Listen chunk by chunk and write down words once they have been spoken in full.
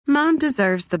Mom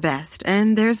deserves the best,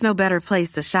 and there's no better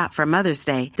place to shop for Mother's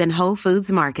Day than Whole Foods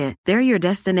Market. They're your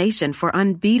destination for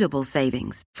unbeatable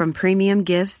savings, from premium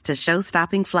gifts to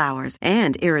show-stopping flowers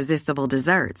and irresistible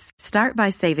desserts. Start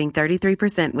by saving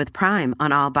 33% with Prime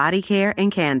on all body care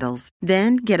and candles.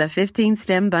 Then get a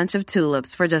 15-stem bunch of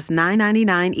tulips for just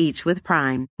 $9.99 each with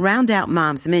Prime. Round out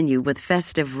Mom's menu with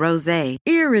festive rosé,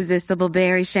 irresistible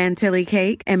berry chantilly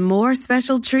cake, and more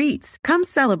special treats. Come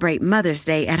celebrate Mother's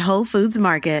Day at Whole Foods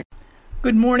Market.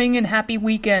 Good morning and happy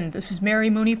weekend. This is Mary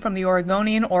Mooney from the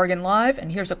Oregonian, Oregon Live,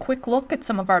 and here's a quick look at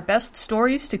some of our best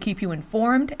stories to keep you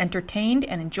informed, entertained,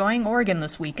 and enjoying Oregon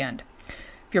this weekend.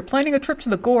 If you're planning a trip to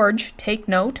the Gorge, take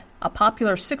note. A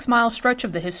popular 6-mile stretch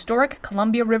of the historic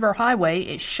Columbia River Highway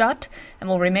is shut and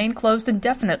will remain closed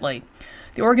indefinitely.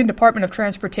 The Oregon Department of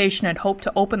Transportation had hoped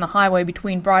to open the highway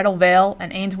between Bridal Veil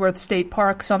and Ainsworth State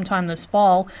Park sometime this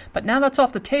fall, but now that's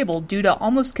off the table due to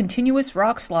almost continuous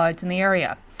rock slides in the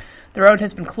area. The road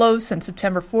has been closed since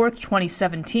September 4th,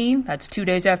 2017. That's 2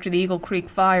 days after the Eagle Creek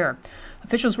fire.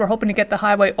 Officials were hoping to get the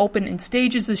highway open in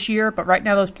stages this year, but right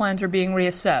now those plans are being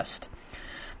reassessed.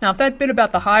 Now, if that bit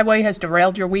about the highway has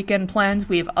derailed your weekend plans,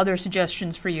 we have other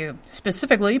suggestions for you.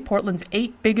 Specifically, Portland's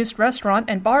 8 biggest restaurant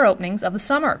and bar openings of the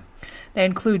summer. They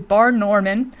include Bar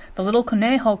Norman, the Little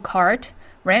Conejo Cart,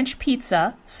 Ranch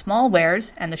Pizza, Small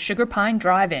Wares, and the Sugar Pine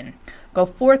Drive-In. Go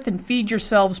forth and feed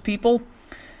yourselves, people.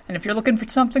 And if you're looking for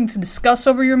something to discuss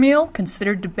over your meal,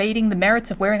 consider debating the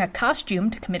merits of wearing a costume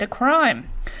to commit a crime.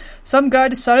 Some guy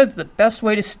decided that the best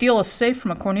way to steal a safe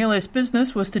from a Cornelius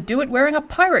business was to do it wearing a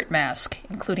pirate mask,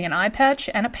 including an eye patch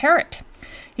and a parrot.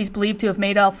 He's believed to have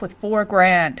made off with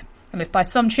 $4,000. And if by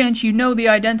some chance you know the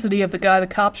identity of the guy the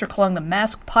cops are calling the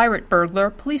masked pirate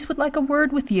burglar, police would like a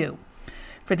word with you.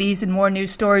 For these and more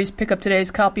news stories, pick up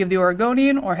today's copy of The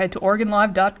Oregonian or head to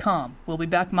OregonLive.com. We'll be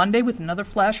back Monday with another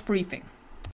flash briefing.